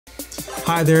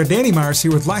Hi there, Danny Myers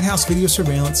here with Lighthouse Video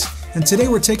Surveillance, and today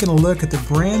we're taking a look at the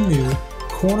brand new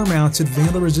corner-mounted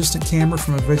Vandal-Resistant camera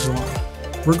from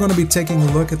Avigilon. We're going to be taking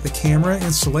a look at the camera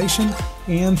installation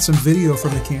and some video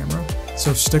from the camera,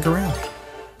 so stick around.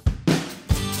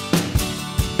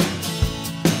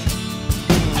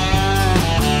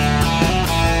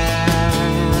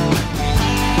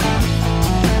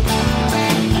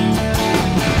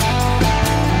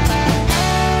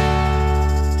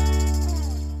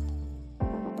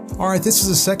 Alright, this is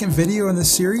the second video in this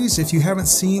series. If you haven't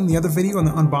seen the other video on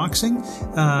the unboxing,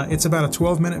 it's about a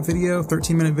 12-minute video,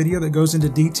 13-minute video that goes into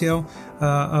detail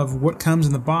of what comes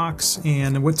in the box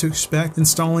and what to expect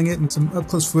installing it and some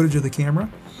up-close footage of the camera.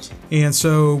 And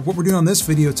so what we're doing on this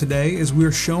video today is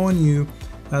we're showing you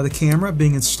the camera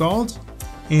being installed,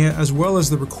 and as well as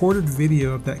the recorded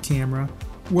video of that camera.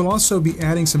 We'll also be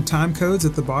adding some time codes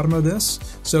at the bottom of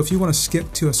this, so if you want to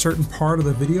skip to a certain part of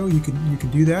the video, you can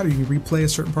do that, or you can replay a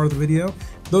certain part of the video.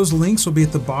 Those links will be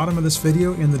at the bottom of this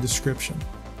video in the description.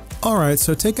 Alright,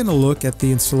 so taking a look at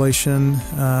the installation,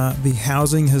 the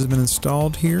housing has been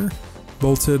installed here.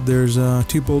 Bolted, there's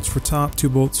 2 bolts for top, 2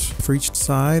 bolts for each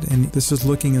side, and this is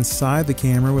looking inside the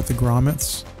camera with the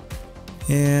grommets.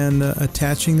 And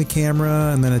attaching the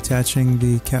camera and then attaching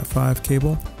the Cat5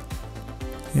 cable.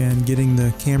 And getting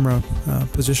the camera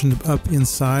positioned up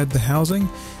inside the housing,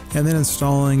 and then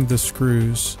installing the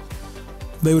screws.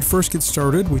 They would first get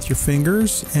started with your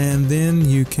fingers, and then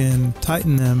you can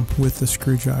tighten them with the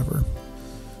screwdriver.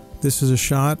 This is a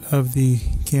shot of the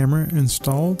camera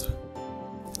installed.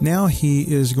 Now he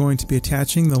is going to be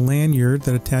attaching the lanyard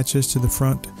that attaches to the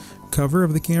front cover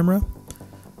of the camera,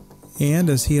 and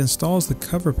as he installs the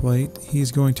cover plate,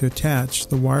 he's going to attach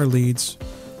the wire leads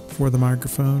for the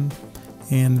microphone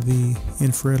and the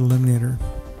infrared illuminator,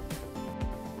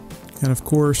 and of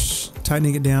course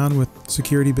tightening it down with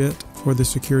security bit for the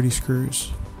security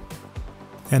screws.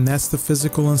 And that's the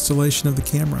physical installation of the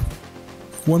camera.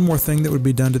 One more thing that would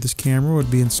be done to this camera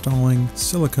would be installing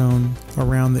silicone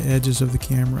around the edges of the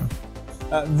camera.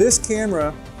 This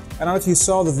camera, I don't know if you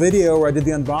saw the video where I did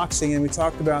the unboxing and we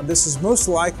talked about this is most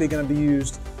likely going to be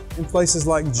used in places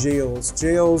like jails,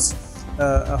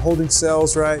 holding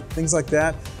cells, right, things like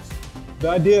that. The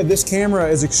idea of this camera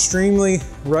is extremely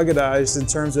ruggedized in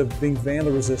terms of being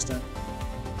vandal resistant.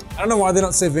 I don't know why they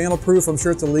don't say vandal-proof. I'm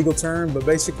sure it's a legal term, but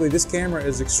basically this camera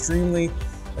is extremely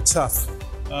tough.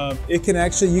 You can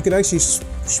actually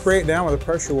spray it down with a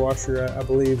pressure washer, I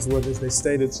believe is what they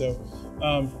stated. So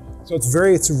it's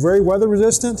very weather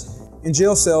resistant. In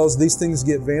jail cells, these things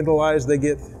get vandalized. They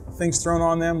get things thrown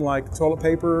on them like toilet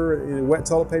paper, wet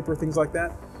toilet paper, things like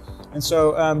that. And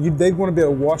so they'd want to be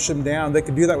able to wash them down. They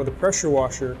could do that with a pressure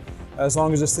washer as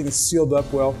long as this thing is sealed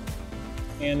up well.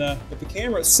 And but the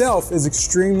camera itself is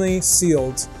extremely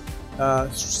sealed,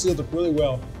 sealed up really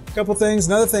well. A couple things.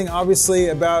 Another thing, obviously,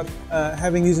 about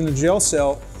having these in a jail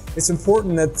cell, it's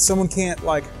important that someone can't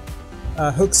like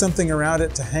hook something around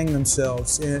it to hang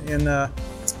themselves. And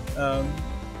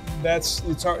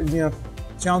it's hard,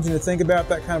 challenging to think about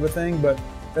that kind of a thing, but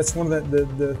that's one of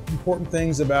the important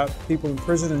things about people in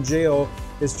prison and jail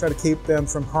is try to keep them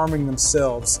from harming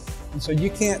themselves. And so you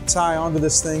can't tie onto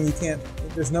this thing,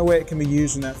 there's no way it can be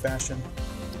used in that fashion.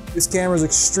 This camera is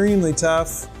extremely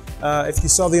tough. If you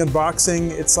saw the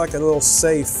unboxing, it's like a little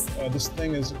safe. This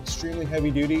thing is extremely heavy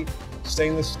duty,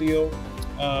 stainless steel.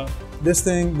 This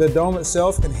thing, the dome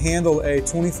itself can handle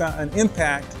an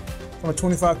impact from a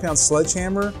 25-pound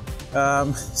sledgehammer.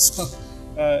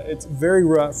 It's very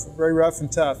rough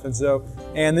and tough,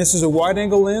 and this is a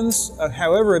wide-angle lens.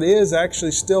 However, it is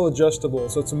actually still adjustable.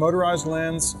 So it's a motorized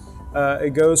lens.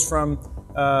 It goes from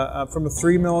a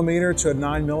 3mm to a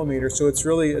 9mm, so it's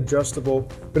really adjustable.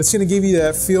 But it's going to give you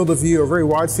that field of view, a very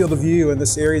wide field of view in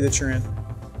this area that you're in.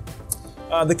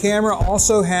 The camera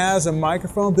also has a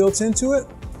microphone built into it,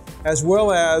 as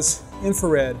well as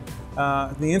infrared.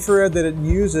 The infrared that it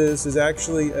uses is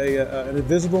actually an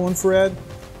invisible infrared.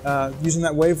 Using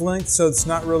that wavelength, so it's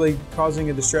not really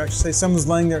causing a distraction. Say someone's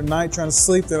laying there at night trying to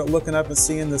sleep, they're not looking up and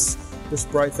seeing this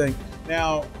bright thing.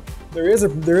 Now, there is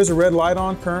a red light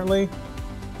on currently.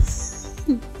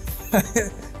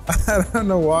 I don't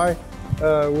know why.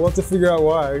 We'll have to figure out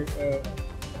why.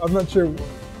 I'm not sure.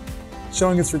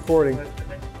 Showing it's recording.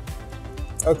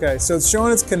 Okay, so it's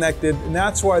showing it's connected, and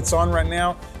that's why it's on right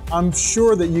now. I'm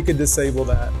sure that you could disable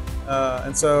that.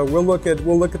 And so we'll look at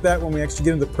that when we actually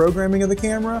get into the programming of the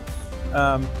camera,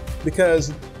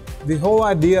 because the whole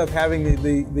idea of having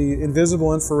the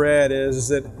invisible infrared is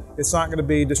that it's not going to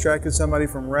be distracting somebody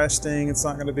from resting. It's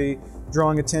not going to be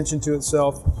drawing attention to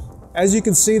itself. As you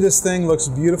can see, this thing looks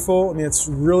beautiful. I mean, it's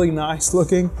really nice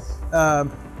looking.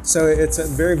 So it's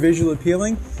very visually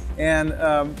appealing. And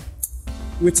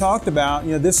we talked about,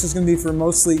 this is going to be for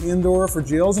mostly indoor for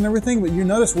jails and everything, but you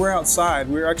notice we're outside.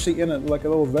 We're actually in like a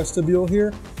little vestibule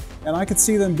here, and I could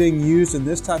see them being used in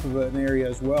this type of an area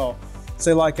as well.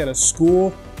 Say like at a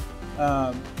school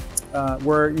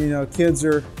where kids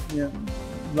are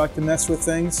like to mess with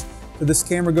things. So this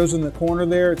camera goes in the corner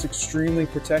there. It's extremely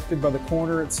protected by the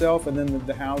corner itself and then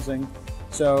the housing.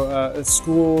 So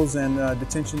schools and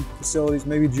detention facilities,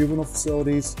 maybe juvenile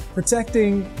facilities.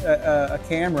 Protecting a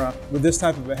camera with this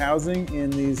type of a housing in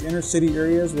these inner city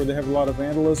areas where they have a lot of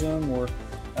vandalism, or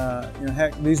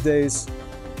heck, these days,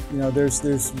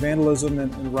 there's vandalism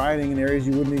and rioting in areas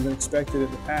you wouldn't even expect it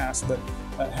to pass. But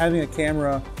having a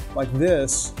camera like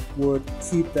this would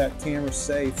keep that camera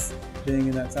safe, being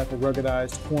in that type of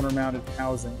ruggedized corner-mounted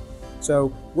housing.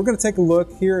 So we're going to take a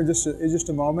look here in just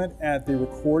a moment at the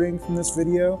recording from this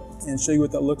video and show you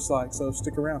what that looks like, so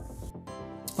stick around.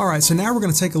 All right, so now we're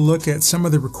going to take a look at some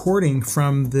of the recording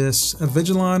from this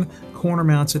Avigilon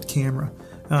corner-mounted camera.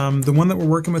 The one that we're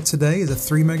working with today is a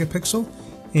 3 megapixel,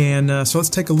 and so let's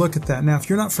take a look at that. Now, if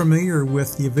you're not familiar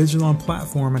with the Avigilon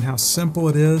platform and how simple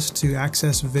it is to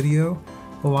access video,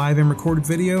 live and recorded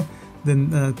video,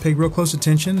 then pay real close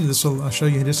attention. I'll show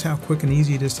you just how quick and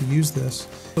easy it is to use this.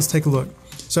 Let's take a look.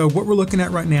 So what we're looking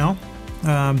at right now,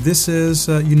 this is,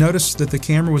 you notice that the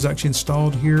camera was actually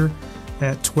installed here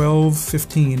at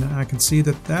 12:15. I can see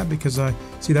that because I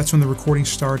see that's when the recording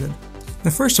started.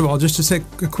 Now, first of all, just to take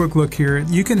a quick look here,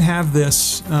 you can have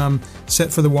this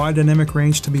set for the wide dynamic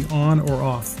range to be on or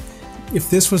off. If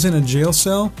this was in a jail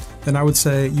cell, then I would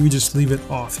say you would just leave it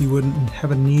off. You wouldn't have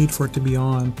a need for it to be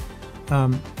on.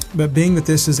 But being that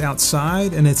this is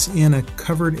outside and it's in a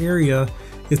covered area,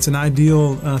 it's an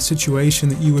ideal situation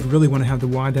that you would really want to have the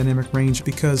wide dynamic range,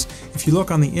 because if you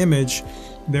look on the image,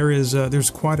 there's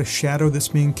quite a shadow that's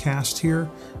being cast here.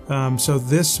 So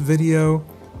this video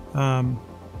that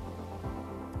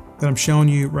I'm showing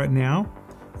you right now,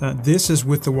 this is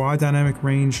with the wide dynamic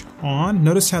range on.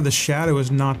 Notice how the shadow is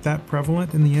not that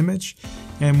prevalent in the image.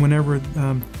 And whenever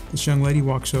this young lady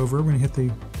walks over, we're going to hit the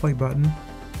play button.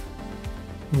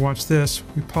 We watch this,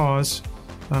 we pause,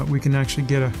 we can actually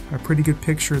get a pretty good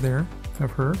picture there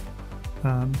of her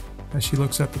as she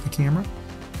looks up at the camera.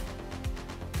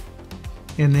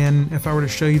 And then if I were to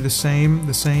show you the same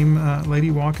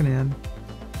lady walking in,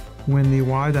 when the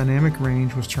wide dynamic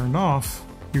range was turned off,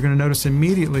 you're going to notice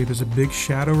immediately there's a big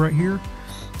shadow right here,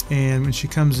 and when she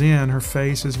comes in, her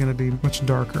face is going to be much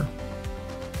darker.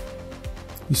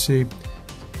 You see.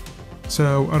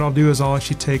 So what I'll do is I'll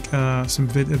actually take some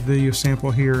video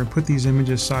sample here and put these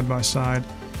images side by side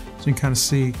so you can kind of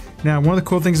see. Now, one of the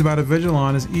cool things about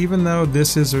Avigilon is even though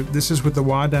this is with the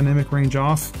wide dynamic range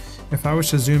off, if I was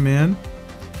to zoom in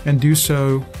and do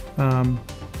so,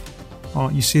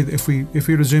 you see that if we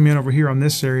were to zoom in over here on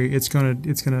this area, it's gonna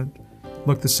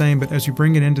look the same. But as you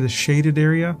bring it into the shaded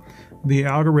area, the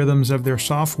algorithms of their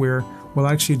software will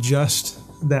actually adjust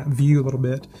that view a little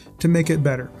bit to make it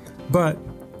better. But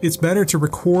it's better to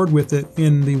record with it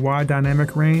in the wide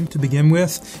dynamic range to begin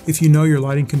with if you know your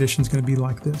lighting condition is going to be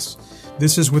like this.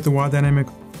 This is with the wide dynamic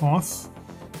off,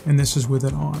 and this is with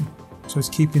it on. So it's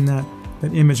keeping that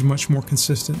image much more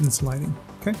consistent in its lighting.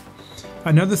 Okay.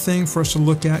 Another thing for us to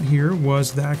look at here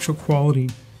was the actual quality.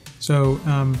 So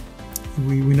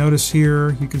we notice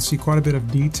here you can see quite a bit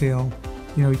of detail.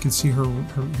 You can see her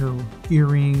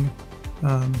earring.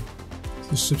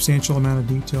 There's a substantial amount of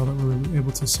detail that we're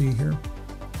able to see here.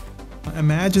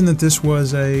 Imagine that this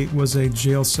was a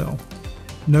jail cell.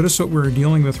 Notice what we're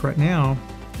dealing with right now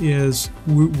is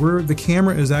the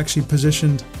camera is actually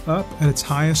positioned up at its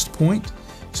highest point,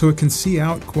 so it can see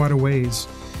out quite a ways.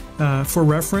 For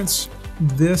reference,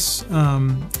 this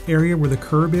area where the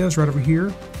curb is, right over here,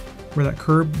 where that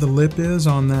curb, the lip is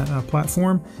on that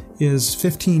platform, is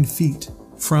 15 feet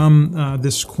from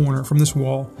this corner, from this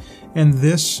wall, and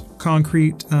this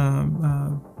concrete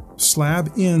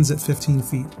slab ends at 15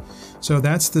 feet. So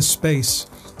that's the space.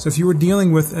 So if you were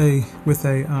dealing with a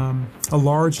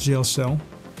large jail cell,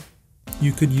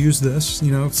 you could use this.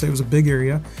 Say it was a big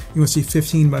area, you want to see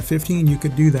 15 by 15, you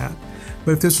could do that.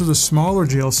 But if this was a smaller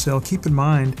jail cell, keep in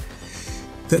mind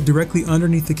that directly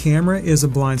underneath the camera is a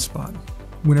blind spot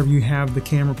whenever you have the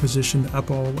camera positioned up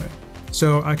all the way.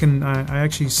 So I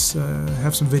actually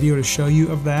have some video to show you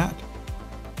of that.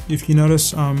 If you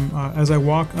notice, as I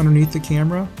walk underneath the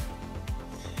camera,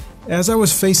 as I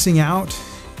was facing out,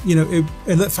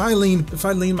 if I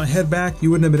leaned my head back, you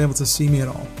wouldn't have been able to see me at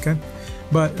all. Okay,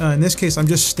 but in this case, I'm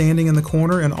just standing in the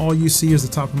corner, and all you see is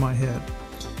the top of my head.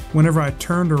 Whenever I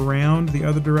turned around the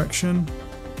other direction,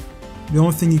 the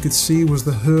only thing you could see was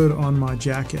the hood on my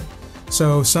jacket.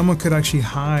 So someone could actually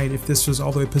hide if this was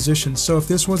all the way positioned. So if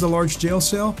this was a large jail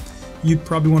cell, you'd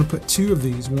probably want to put 2 of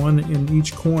these, one in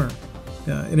each corner.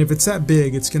 And if it's that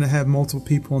big, it's going to have multiple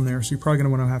people in there, so you're probably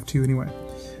going to want to have 2 anyway.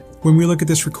 When we look at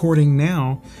this recording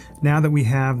now that we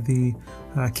have the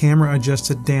camera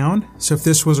adjusted down, so if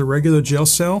this was a regular jail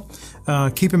cell,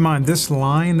 keep in mind this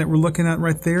line that we're looking at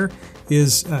right there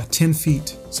is 10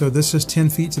 feet. So this is 10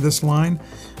 feet to this line,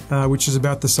 which is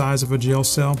about the size of a jail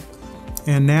cell.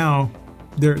 And now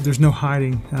there's no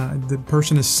hiding. The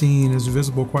person is seen, is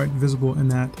visible, quite visible in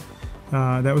that.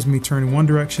 That was me turning one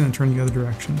direction and turning the other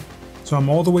direction. So I'm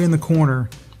all the way in the corner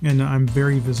and I'm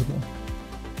very visible.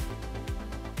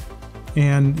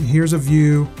 And here's a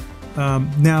view.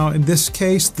 Now in this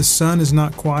case, the sun is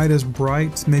not quite as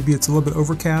bright. Maybe it's a little bit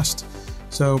overcast.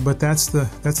 So, but that's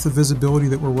the visibility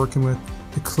that we're working with.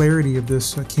 The clarity of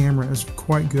this camera is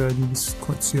quite good. You can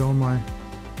quite see all my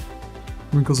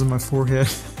wrinkles in my forehead.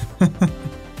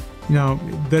 You know,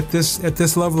 at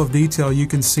this level of detail, you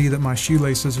can see that my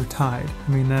shoelaces are tied.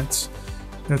 I mean, that's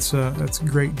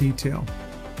great detail.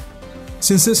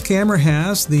 Since this camera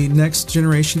has the next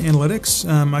generation analytics,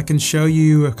 I can show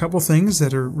you a couple things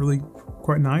that are really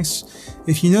quite nice.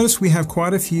 If you notice, we have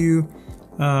quite a few,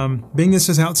 being this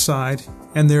is outside,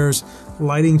 and there's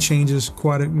lighting changes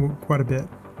quite a bit.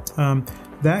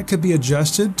 That could be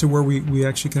adjusted to where we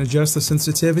actually can adjust the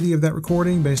sensitivity of that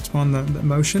recording based upon the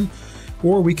motion,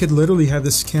 or we could literally have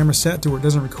this camera set to where it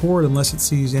doesn't record unless it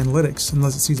sees analytics,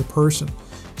 unless it sees a person.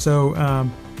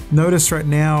 So notice right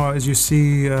now, as you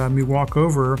see me walk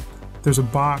over, there's a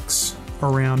box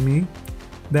around me.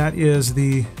 That is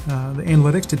the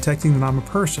analytics detecting that I'm a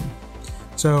person.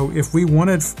 So if we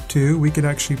wanted to, we could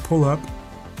actually pull up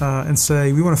and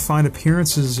say we want to find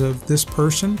appearances of this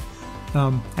person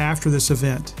after this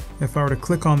event. If I were to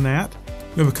click on that,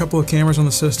 we have a couple of cameras on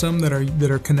the system that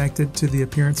are connected to the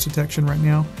appearance detection right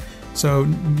now. So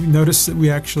notice that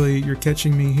you're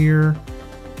catching me here.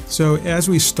 So as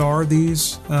we star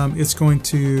these, it's going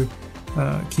to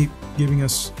keep giving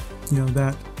us,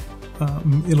 that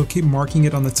it'll keep marking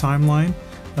it on the timeline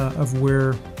of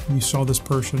where you saw this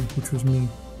person, which was me.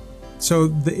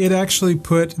 So it actually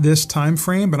put this time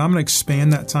frame, but I'm going to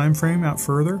expand that time frame out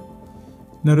further.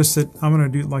 Notice that I'm going to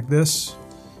do it like this.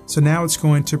 So now it's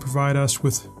going to provide us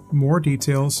with more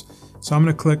details. So I'm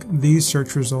going to click these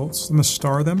search results. I'm going to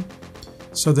star them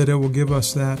so that it will give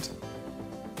us that.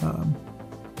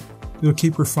 It'll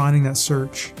keep refining that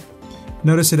search.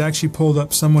 Notice it actually pulled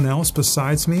up someone else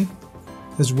besides me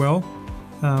as well.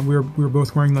 We were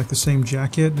both wearing like the same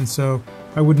jacket, and so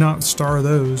I would not star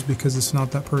those because it's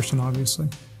not that person, obviously.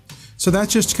 So that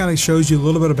just kind of shows you a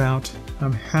little bit about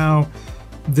how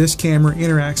this camera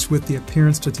interacts with the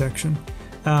appearance detection.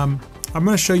 I'm going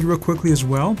to show you real quickly as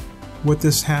well what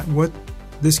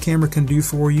this camera can do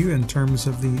for you in terms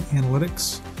of the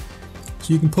analytics.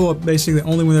 So you can pull up basically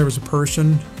only when there was a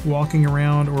person walking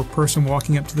around or a person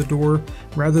walking up to the door,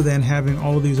 rather than having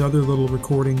all of these other little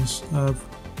recordings of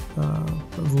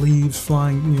leaves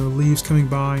flying, leaves coming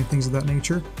by and things of that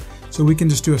nature. So we can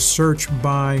just do a search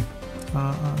by,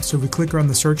 so if we click on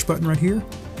the search button right here,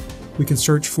 we can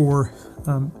search for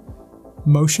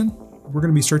motion. We're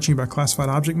going to be searching by classified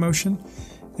object motion,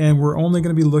 and we're only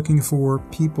going to be looking for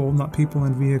people, not people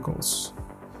in vehicles.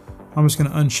 I'm just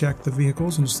going to uncheck the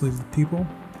vehicles and just leave the people.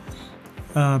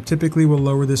 Typically we'll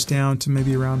lower this down to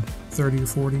maybe around 30 or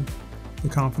 40, the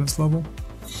confidence level.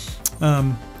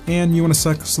 And you want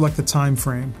to select the time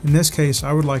frame. In this case,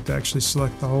 I would like to actually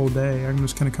select the whole day. I'm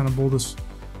just going to kind of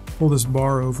pull this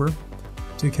bar over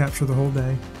to capture the whole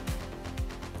day.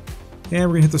 And we're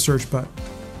going to hit the search button.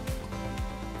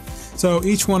 So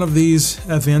each one of these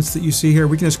events that you see here,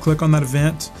 we can just click on that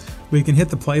event. We can hit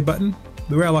the play button.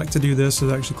 The way I like to do this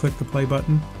is actually click the play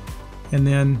button, and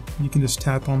then you can just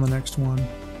tap on the next one,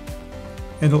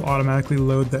 and it'll automatically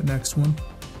load that next one.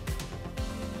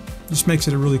 Just makes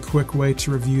it a really quick way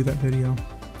to review that video.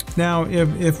 Now,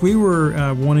 if we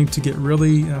were wanting to get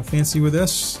really fancy with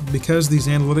this, because these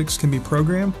analytics can be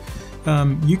programmed,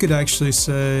 you could actually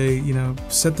say,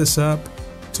 set this up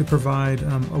to provide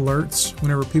alerts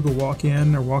whenever people walk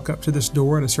in or walk up to this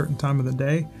door at a certain time of the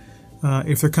day,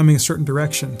 if they're coming a certain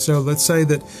direction. So let's say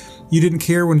that you didn't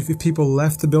care if people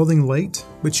left the building late,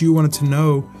 but you wanted to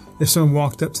know if someone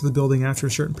walked up to the building after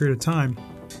a certain period of time.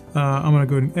 I'm going to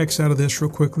go ahead and X out of this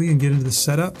real quickly and get into the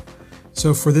setup.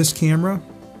 So for this camera,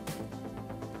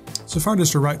 so if I were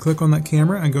just to right click on that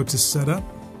camera and go to setup,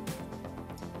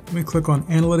 we click on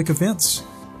analytic events,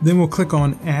 then we'll click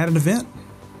on add an event,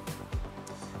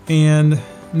 and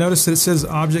notice that it says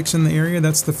objects in the area.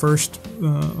 That's the first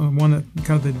one, that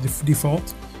kind of the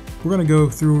default. We're going to go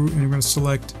through and we're going to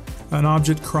select an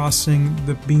object crossing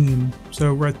the beam.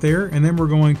 So right there, and then we're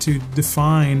going to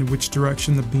define which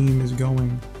direction the beam is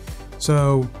going.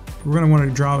 So we're going to want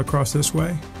to draw it across this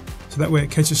way. So that way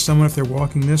it catches someone if they're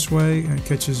walking this way, and it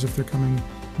catches if they're coming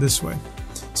this way.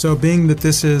 So being that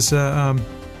this is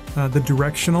the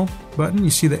directional button, you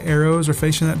see the arrows are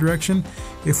facing that direction.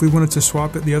 If we wanted to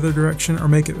swap it the other direction, or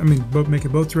make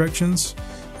it both directions,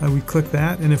 we click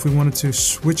that. And if we wanted to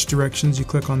switch directions, you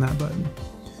click on that button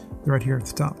right here at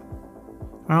the top.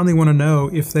 I only want to know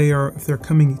if they're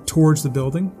coming towards the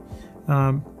building,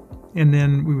 and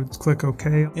then we would click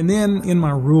OK. And then in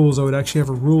my rules, I would actually have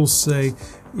a rule say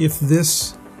if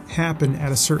this happened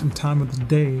at a certain time of the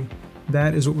day,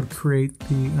 that is what would create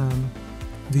the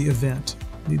event,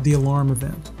 the alarm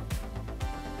event.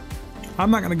 I'm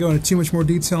not going to go into too much more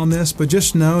detail on this, but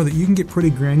just know that you can get pretty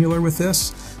granular with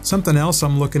this. Something else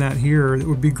I'm looking at here that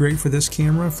would be great for this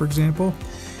camera, for example,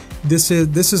 this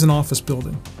is an office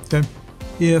building. Okay,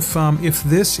 if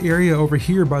this area over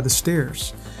here by the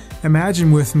stairs,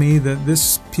 imagine with me that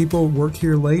this people work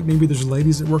here late. Maybe there's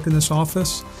ladies that work in this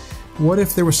office. What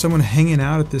if there was someone hanging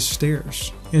out at this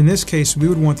stairs? In this case, we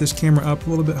would want this camera up a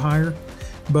little bit higher,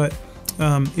 but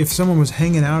if someone was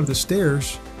hanging out at the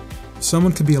stairs,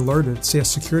 someone could be alerted. Say a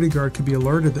security guard could be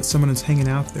alerted that someone is hanging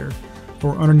out there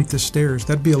or underneath the stairs.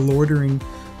 That'd be a loitering,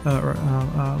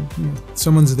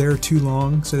 someone's there too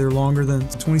long, say they're longer than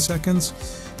 20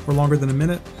 seconds or longer than a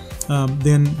minute,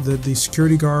 then the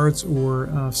security guards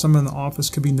or someone in the office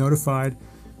could be notified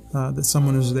that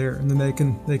someone is there, and then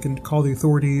they can call the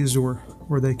authorities or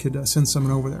they could send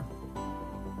someone over there.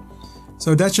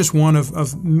 So that's just one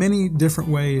of many different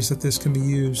ways that this can be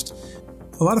used.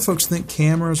 A lot of folks think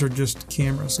cameras are just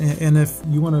cameras, and if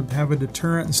you want to have a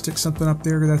deterrent and stick something up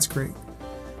there, that's great.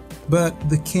 But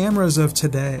the cameras of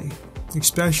today,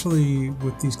 especially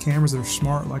with these cameras that are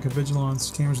smart like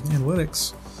Avigilon's cameras with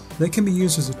analytics, they can be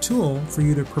used as a tool for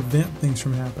you to prevent things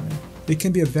from happening. It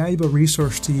can be a valuable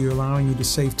resource to you, allowing you to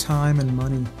save time and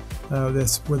money,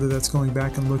 whether that's going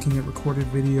back and looking at recorded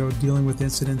video, dealing with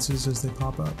incidences as they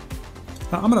pop up.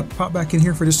 I'm going to pop back in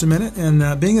here for just a minute,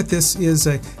 and being that this is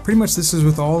pretty much this is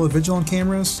with all Avigilon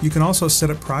cameras, you can also set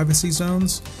up privacy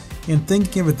zones. And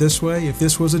thinking of it this way, if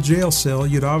this was a jail cell,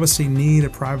 you'd obviously need a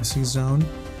privacy zone.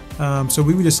 So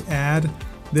we would just add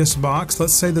this box.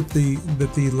 Let's say that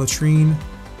the latrine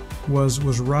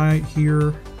was right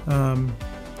here,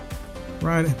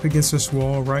 right up against this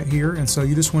wall right here, and so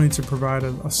you just wanted to provide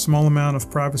a small amount of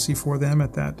privacy for them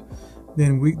at that.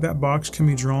 Then that box can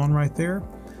be drawn right there.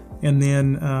 And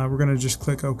then we're going to just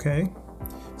click OK.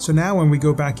 So now when we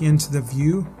go back into the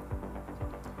view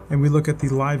and we look at the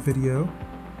live video,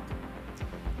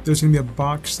 there's going to be a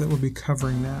box that will be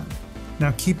covering that.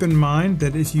 Now keep in mind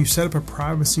that if you set up a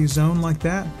privacy zone like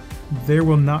that, there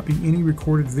will not be any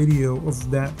recorded video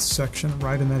of that section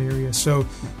right in that area. So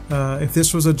if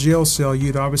this was a jail cell,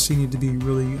 you'd obviously need to be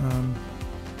really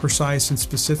precise and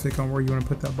specific on where you want to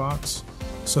put that box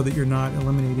so that you're not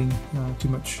eliminating too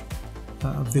much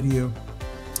video.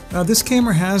 This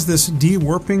camera has this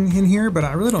de-warping in here, but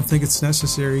I really don't think it's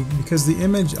necessary because the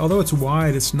image, although it's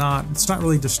wide, it's not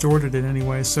really distorted in any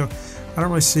way, so I don't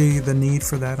really see the need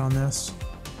for that on this.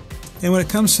 And when it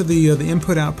comes to the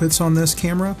input outputs on this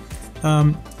camera,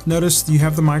 notice you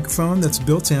have the microphone that's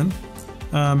built in.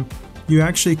 You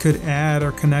actually could add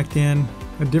or connect in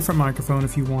a different microphone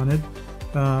if you wanted.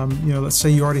 Let's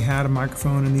say you already had a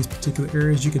microphone in these particular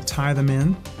areas, you could tie them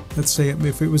in. Let's say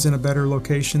if it was in a better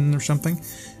location or something.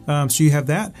 So you have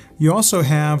that. You also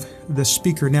have the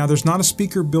speaker. Now there's not a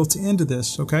speaker built into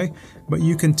this, okay? But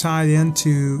you can tie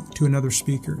into another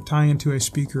speaker, tie into a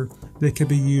speaker that could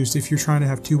be used if you're trying to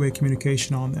have two-way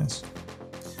communication on this.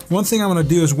 One thing I'm going to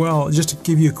do as well, just to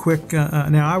give you a quick,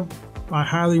 now I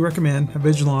highly recommend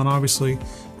Avigilon, obviously,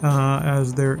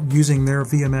 as they're using their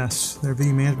VMS, their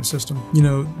video management system.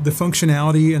 The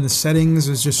functionality and the settings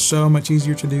is just so much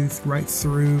easier to do right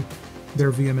through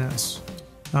their VMS.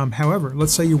 However,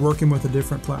 let's say you're working with a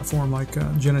different platform like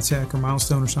Genetec or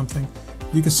Milestone or something.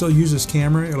 You can still use this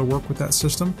camera, it'll work with that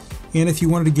system. And if you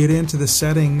wanted to get into the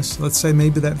settings, let's say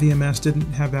maybe that VMS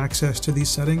didn't have access to these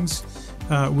settings,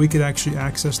 we could actually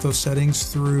access those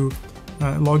settings through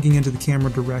logging into the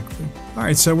camera directly.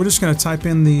 Alright, so we're just going to type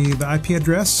in the IP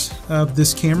address of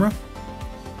this camera,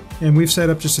 and we've set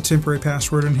up just a temporary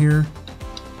password in here.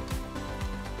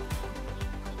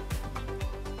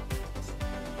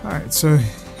 Alright, so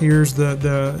here's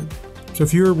so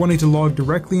if you're wanting to log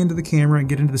directly into the camera and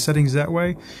get into the settings that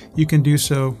way, you can do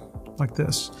so like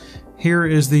this. Here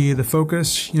is the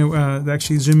focus,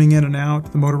 actually zooming in and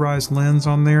out, the motorized lens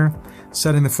on there,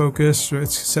 setting the focus,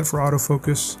 it's set for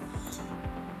autofocus.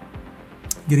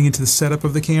 getting into the setup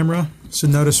of the camera. So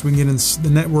notice we can get into the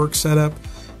network setup,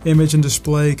 image and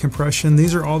display, compression.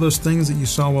 These are all those things that you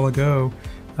saw a while ago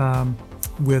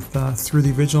through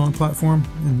the Avigilon platform,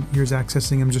 and here's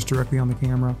accessing them just directly on the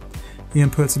camera. The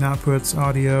inputs and outputs,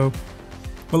 audio.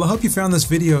 Well, I hope you found this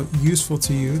video useful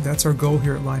to you. That's our goal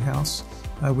here at Lighthouse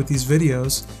with these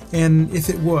videos. And if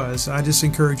it was, I just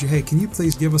encourage you, hey, can you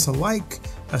please give us a like,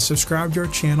 subscribe to our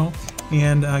channel,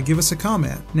 and give us a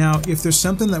comment. Now, if there's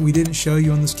something that we didn't show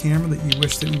you on this camera that you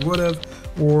wish that we would have,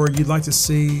 or you'd like to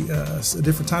see a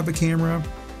different type of camera,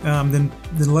 then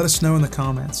let us know in the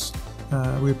comments.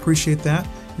 We appreciate that.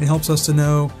 It helps us to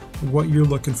know what you're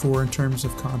looking for in terms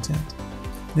of content.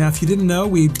 Now, if you didn't know,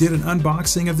 we did an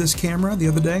unboxing of this camera the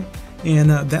other day, and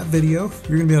that video,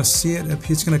 you're going to be able to see it.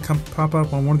 It's going to pop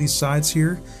up on one of these sides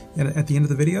here at the end of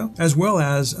the video, as well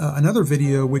as another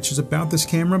video which is about this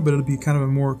camera, but it'll be kind of a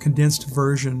more condensed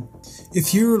version.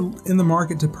 If you're in the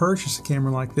market to purchase a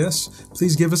camera like this,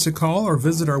 please give us a call or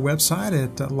visit our website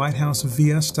at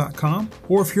lighthousevs.com.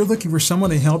 Or if you're looking for someone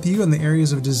to help you in the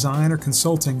areas of design or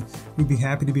consulting, we'd be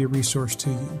happy to be a resource to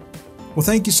you. Well,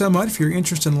 thank you so much for your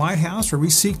interest in Lighthouse, where we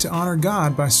seek to honor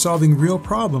God by solving real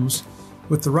problems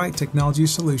with the right technology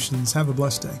solutions. Have a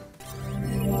blessed day.